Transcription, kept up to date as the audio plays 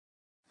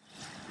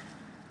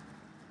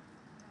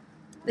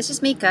This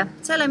is Mika.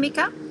 Say hello,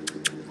 Mika.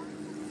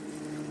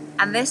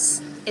 And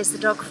this is the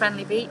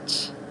dog-friendly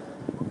beach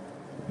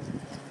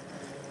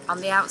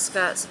on the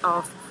outskirts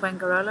of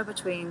Fuengirola,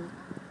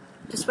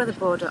 just where the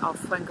border of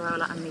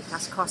Fuengirola and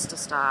Mijas Costa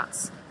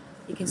starts.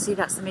 You can see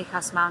that's the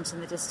Mijas Mountain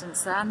in the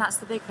distance there, and that's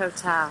the big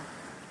hotel,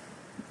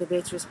 the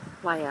Beatriz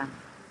Playa.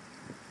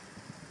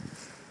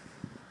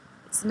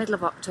 It's the middle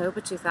of October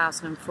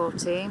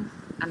 2014,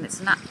 and it's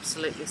an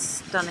absolutely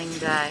stunning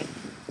day.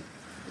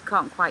 You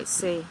can't quite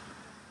see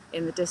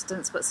in the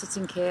distance, but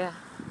sitting here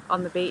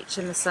on the beach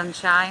in the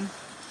sunshine,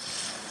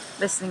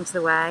 listening to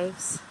the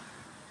waves,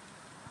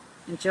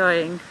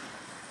 enjoying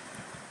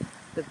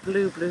the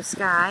blue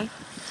sky,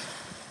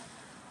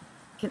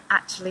 you can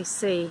actually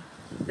see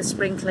the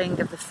sprinkling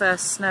of the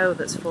first snow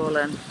that's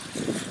fallen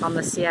on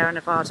the Sierra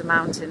Nevada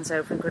mountains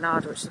over in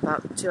Granada, which is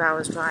about 2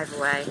 hours drive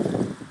away.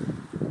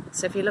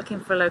 So if you're looking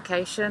for a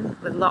location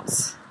with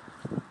lots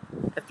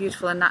of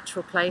beautiful and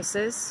natural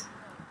places,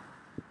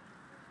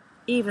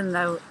 even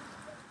though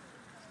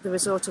the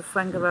resort of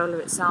Fuengirola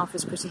itself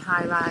is pretty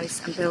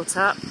high-rise and built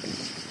up,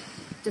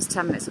 just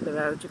 10 minutes up the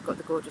road you've got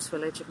the gorgeous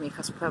village of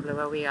Mijas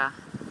where we are.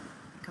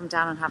 Come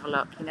down and have a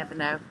look, you never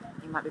know,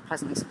 you might be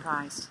pleasantly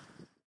surprised.